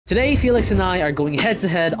Today, Felix and I are going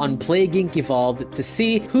head-to-head on Plague Inc. Evolved to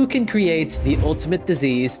see who can create the ultimate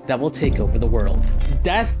disease that will take over the world.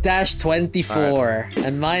 Death-24. Right.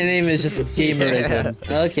 And my name is just Gamerism.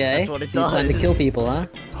 Okay. That's what it does. Time to kill people, huh?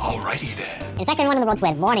 Alrighty then. Infect everyone in the world to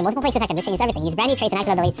win. Warning, multiple plagues attack and use everything. Use brand new traits and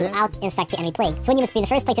active abilities to out-infect the enemy plague. To win, you must be the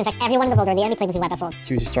first plague to infect everyone in the world where the enemy plague was wiped out for. Choose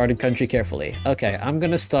your starting country carefully. Okay, I'm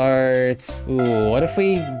gonna start... Ooh, what if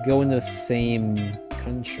we go in the same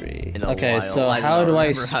country? Okay, so how do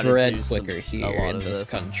I spread quicker here in this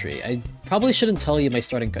country? I probably shouldn't tell you my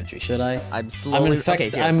starting country, should I? I'm slowly...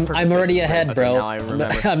 I'm already ahead, bro. Now I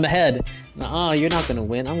remember. I'm ahead. Oh, you're not gonna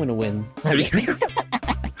win. I'm gonna win.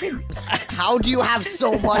 How do you have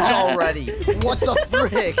so much already? What the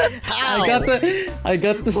frick? How? I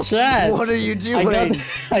got the strats. What are you doing?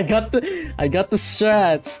 I got the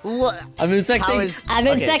strats. What? I'm infecting. I'm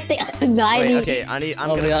infecting 90. Wait,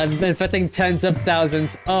 okay, I'm infecting tens of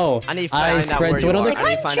thousands. Oh, I need to find out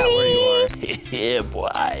where you are. Yeah,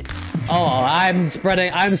 boy. Oh, I'm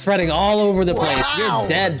spreading all over the place. Wow. You're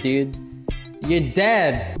dead, dude. You're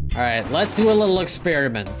dead. All right, let's do a little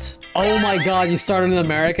experiment. Oh my God, you started in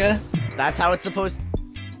America? That's how it's supposed.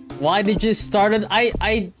 Why did you start it?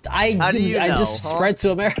 I just spread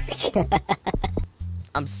to America.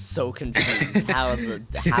 I'm so confused. How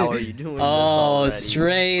are you doing this Oh, already?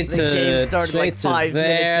 straight to there,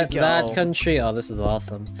 that country. Oh, this is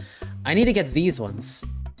awesome. I need to get these ones.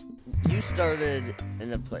 You started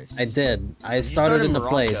in a place. I did. I started in a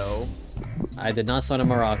place. I did not start in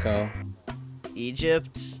Morocco.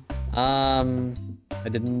 Egypt. I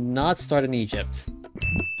did not start in Egypt.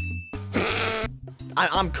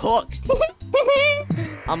 I'm cooked.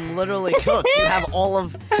 I'm literally cooked. You have all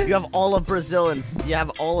of Brazil and you have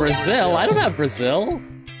all of Brazil. I don't have Brazil.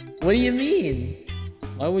 What do you mean?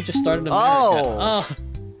 Why would you start in America? Oh.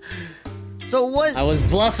 So what? I was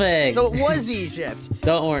bluffing. So it was Egypt.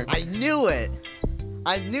 Don't worry. I knew it.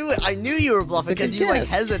 I knew you were bluffing because you like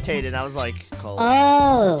hesitated. I was like,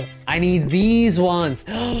 oh. I need these ones.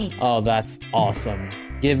 Oh, that's awesome.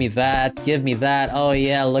 Give me that. Give me that. Oh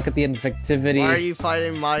yeah, look at the infectivity. Why are you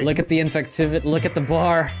fighting my... Look at the infectivity. Look at the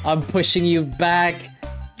bar. I'm pushing you back.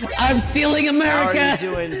 I'm sealing America.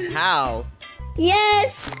 How are you doing? How?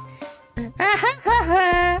 Yes.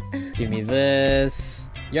 Give me this.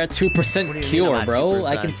 You're at 2% cure, bro. 2%?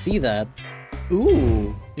 I can see that.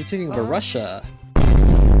 Ooh, you're taking over Russia.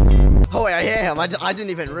 Oh, I am. I didn't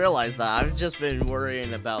even realize that. I've just been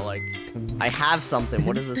worrying about, like, I have something.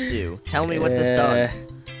 What does this do? Tell me what this does.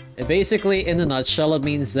 It basically, in a nutshell, it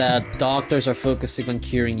means that doctors are focusing on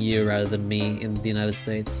curing you rather than me in the United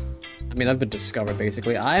States. I mean, I've been discovered,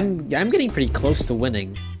 basically. I'm getting pretty close to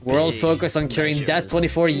winning. World focus on curing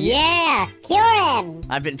Death-24. Yeah! Cure him!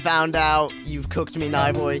 I've been found out. You've cooked me,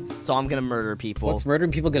 Boy. So I'm gonna murder people. What's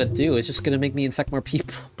murdering people gonna do? It's just gonna make me infect more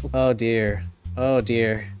people. Oh, dear. Oh,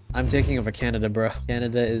 dear. I'm taking over Canada, bro.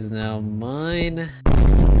 Canada is now mine.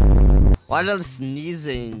 Why not the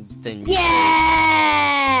sneezing thing?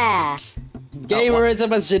 Yeah!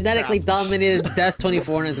 Gamerism has genetically dominated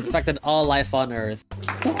Death-24 and has infected all life on Earth.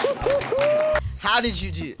 How did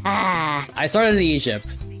you do? I started in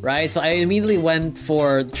Egypt, right? So I immediately went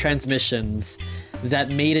for transmissions that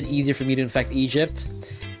made it easier for me to infect Egypt.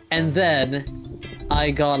 And then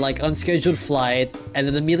I got like unscheduled flight, and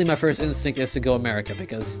then immediately my first instinct is to go America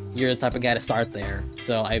because you're the type of guy to start there.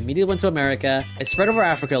 So I immediately went to America. I spread over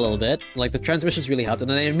Africa a little bit, like the transmissions really helped, and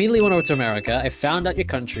then I immediately went over to America. I found out your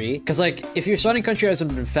country, because like if your starting country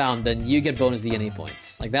hasn't been found, then you get bonus DNA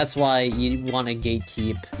points. Like that's why you want to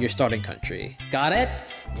gatekeep your starting country. Got it?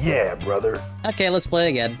 Yeah, brother. Okay, let's play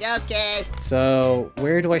again. Okay. So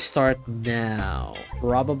where do I start now?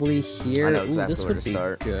 Probably here. I know exactly this would be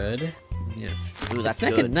good. Yes. Ooh, that's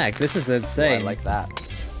neck good. and neck. This is insane. Ooh, I like that.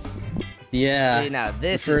 Yeah. See, now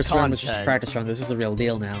this the first is round was just practice round. This is a real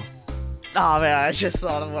deal now. Oh man, I just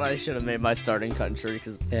thought of what I should have made my starting country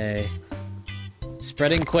because. Okay.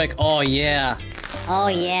 Spreading quick. Oh yeah. Oh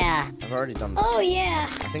yeah. I've already done that. Oh yeah.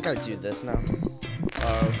 I think I do this now.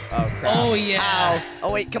 Oh crap. Oh yeah. Ow.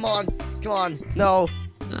 Oh wait, come on, no.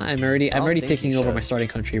 I'm already taking over my starting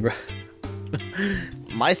country, bro.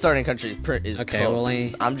 My starting country is okay. cooked. Well,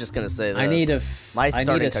 I'm just gonna say this. I need a. My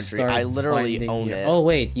starting country. I literally own it. Oh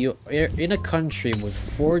wait, you're in a country with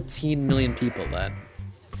 14 million people then,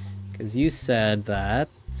 because you said that.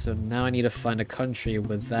 So now I need to find a country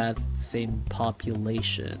with that same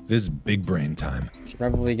population. This is big brain time. Should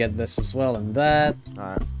probably get this as well and that.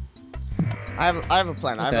 Alright. I have a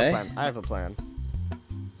plan. Okay. I have a plan.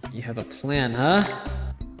 You have a plan, huh?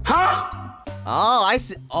 Huh? Oh, I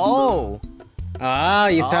see. Oh. Ah,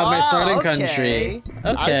 you found my starting okay. country.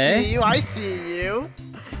 Okay. I see you.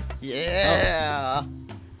 Yeah.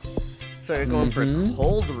 So you're going for Mm-hmm.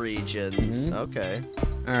 cold regions. Okay.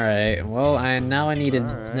 All right. Well, now I need to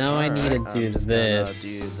Alright, do I'm just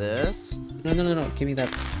this. gonna do this. No. Give me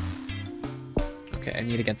that. Okay, I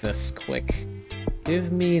need to get this quick.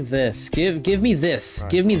 Give me this. Give me this.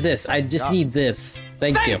 Give me this. I just need this.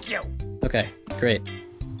 Thank you. Okay, great.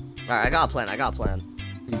 Alright, I got a plan. I got a plan.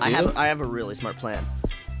 You I do? have a really smart plan.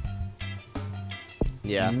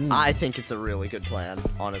 Yeah, I think it's a really good plan,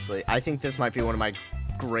 honestly. I think this might be one of my I need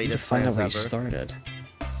to greatest find out plans where ever. you started.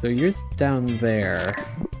 So you're down there.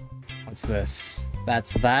 What's this?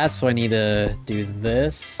 That's that, so I need to do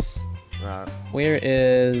this. Where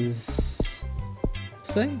is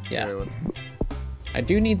this thing? Yeah. I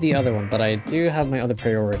do need the other one, but I do have my other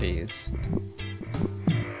priorities.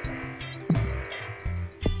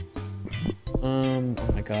 Oh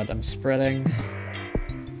my god, I'm spreading.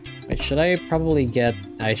 Wait, should I probably get...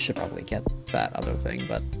 I should probably get that other thing,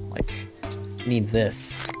 but, like, need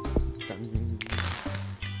this.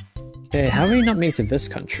 Okay, how have we not made it to this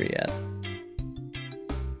country yet?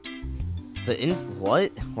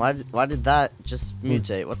 What? Why did that just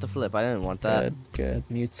mutate? What the flip? I didn't want that. Good.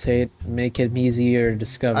 Mutate, make it easier to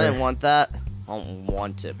discover. I didn't want that. I don't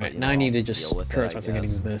want it, but Right, you now know, I need to I'll just deal with it, I prioritize on getting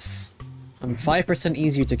guess. this. I'm 5%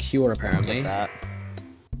 easier to cure, apparently. That.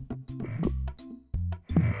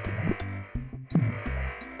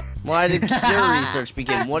 Why did cure research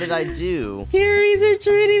begin? What did I do? Cure research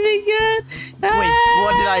really good. Wait,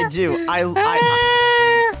 what did I do?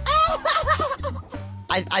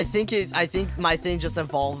 I think my thing just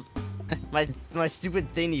evolved. My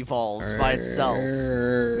stupid thing evolved by itself.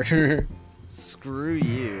 Screw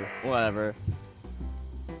you. Whatever.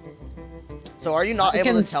 So are you not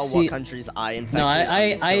able to tell what countries I infected? No, I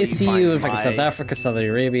until see find you infected my- South Africa, Saudi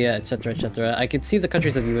Arabia, etc., etc. I can see the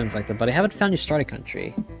countries that you infected, but I haven't found your starting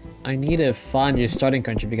country. I need to find your starting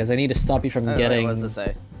country because I need to stop you from getting... What does this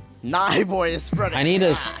say? Nah, boy, is spreading. I need to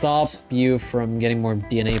fast. stop you from getting more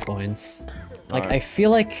DNA points. Like, Alright. I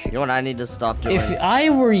feel like... You know what I need to stop doing? If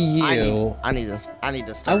I were you... I need to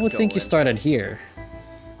I start would think you going. started here.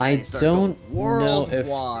 I need to start don't going know if...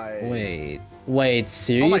 worldwide. Wait, Oh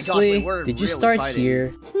seriously? wait, we're Did you really start fighting.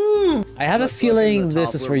 here? I have a Let's look in feeling the this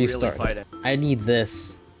top, is we're where you really started. fighting. I need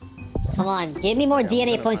this. Come on, give me more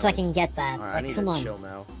DNA points so I can get that. Alright, I Like, need come to on. chill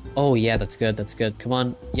now. Oh yeah, that's good, that's good. Come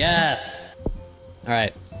on. Yes!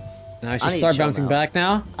 Alright. Now I should need to start chill bouncing now. back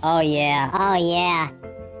now? Oh yeah. Oh yeah.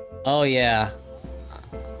 Oh yeah.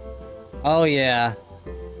 Oh yeah.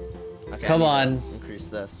 Okay, Come I need on. to increase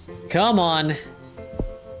this. Come on!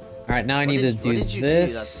 Alright, now I need to what do did you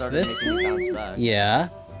this. do that started This making me bounce thing? back? Yeah.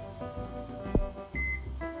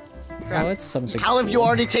 Oh, it's something. How have you cool.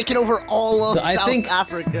 already taken over all of So I South think-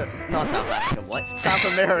 Africa? Not South Africa. What? South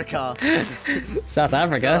America. South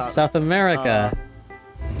Africa? Shut up. South America.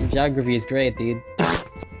 Your geography is great, dude.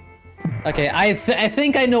 Okay, I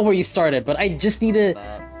think I know where you started, but I just need to...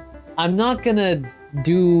 I'm not gonna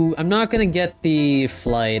get the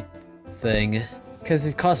flight thing. Because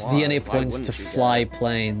it costs Why? DNA Why points wouldn't to you get fly it?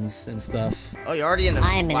 planes and stuff. Oh, you're already in.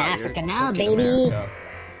 I'm in wow, Africa you're now, cooking baby. America.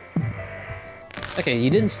 Okay, you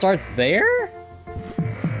didn't start there?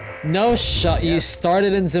 No shot, you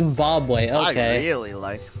started in Zimbabwe, I okay. really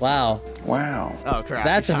like. Wow. Wow. Oh crap.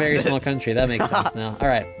 That's you a very found it. small country, that makes sense now.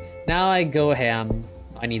 Alright, now I go ham.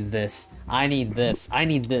 I need this. I need this. I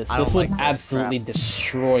need this. I This don't would like this absolutely crap.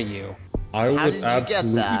 destroy you. I How would did you get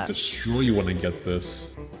absolutely that? destroy you when I get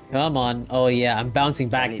this. Come on. Oh yeah, I'm bouncing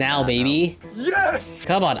back need now, that baby. Yes!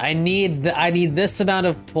 Come on, I need this amount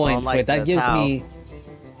of points. like Wait, that this. gives How? me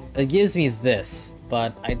this,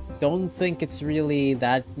 but I don't think it's really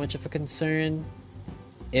that much of a concern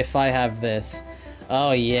if I have this.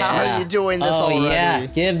 Oh yeah. How are you doing this oh, already? yeah,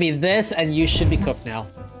 give me this and you should be cooked now.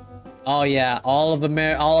 Oh yeah, all of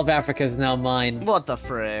Africa is now mine. What the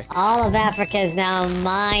frick? All of Africa is now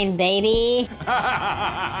mine, baby.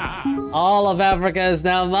 All of Africa is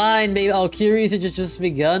now mine, baby. Oh, curious, it just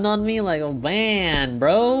begun on me? Like, oh man,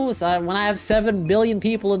 bro. So when I have 7 billion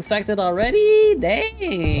people infected already?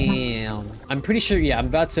 Damn. I'm pretty sure, yeah, I'm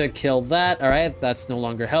about to kill that. Alright, that's no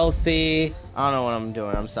longer healthy. I don't know what I'm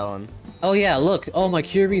doing. I'm selling. Oh yeah, look. Oh, my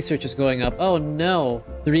cure research is going up. Oh no.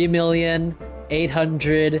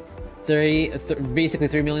 3,830,000, basically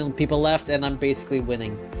 3 million people left, and I'm basically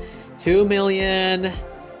winning. 2 million,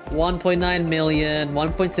 1.9 million,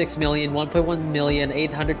 1.6 million, 1.1 million,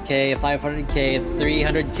 800k, 500k,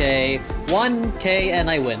 300k, 1k, and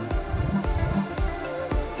I win.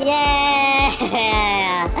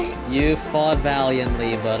 Yeah. You fought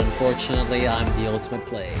valiantly, but unfortunately, I'm the ultimate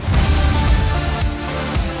plague.